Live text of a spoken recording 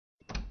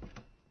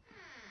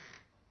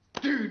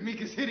Dude,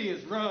 Mika's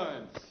hideous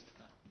runs.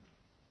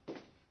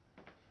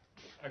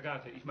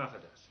 Agathe, ich mache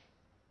das.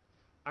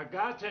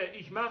 Agathe,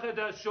 ich mache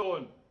das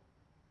schon.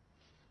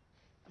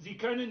 Sie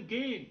können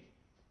gehen.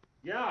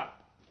 Ja.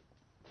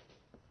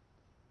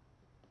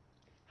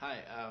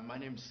 Hi, my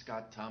name's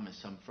Scott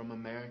Thomas. I'm from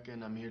America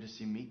and I'm here to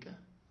see Mika.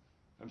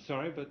 I'm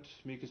sorry, but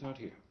Mika's not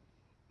here.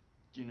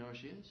 Do you know where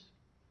she is?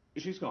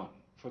 She's gone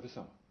for the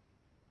summer.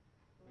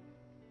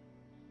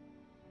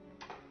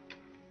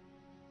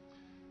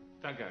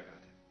 Danke, Agathe.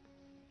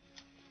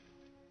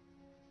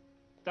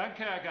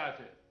 Danke,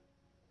 Agathe.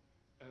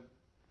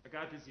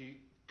 Agathe, Sie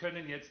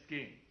können jetzt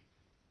gehen.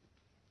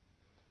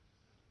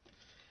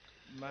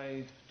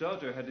 My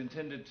daughter had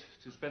intended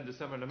to spend the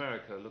summer in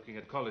America looking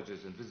at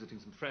colleges and visiting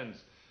some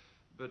friends.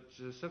 But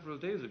several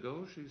days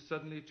ago, she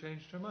suddenly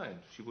changed her mind.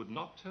 She would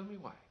not tell me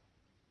why.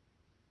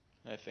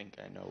 I think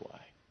I know why.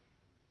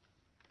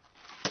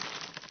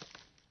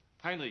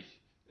 Heinrich,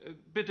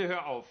 bitte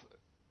hör auf.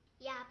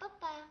 Ja,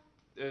 Papa.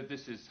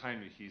 This is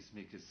Heinrich. He's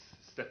Mika's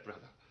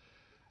stepbrother.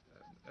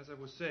 As I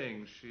was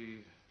saying,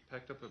 she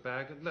packed up her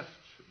bag and left.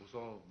 It was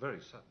all very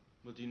sudden.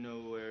 Well, do you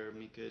know where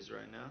Mika is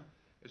right now?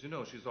 As you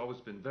know, she's always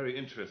been very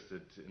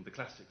interested in the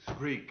classics,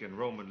 Greek and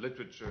Roman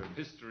literature and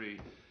history,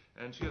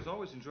 and she has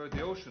always enjoyed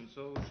the ocean,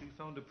 so she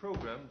found a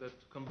program that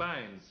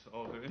combines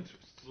all her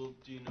interests. Well,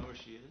 do you know where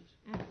she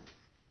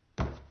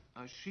is?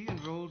 She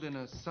enrolled in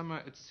a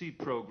summer at sea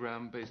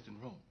program based in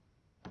Rome.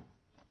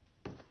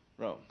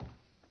 Rome.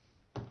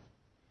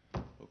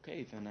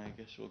 Okay, then I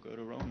guess we'll go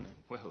to Rome then.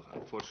 Well,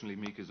 unfortunately,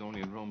 Mika's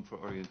only in Rome for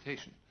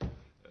orientation.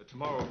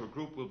 Tomorrow her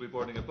group will be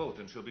boarding a boat,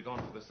 and she'll be gone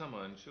for the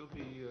summer, and she'll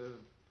be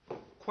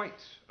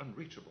quite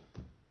unreachable.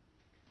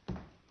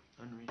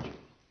 Unreachable?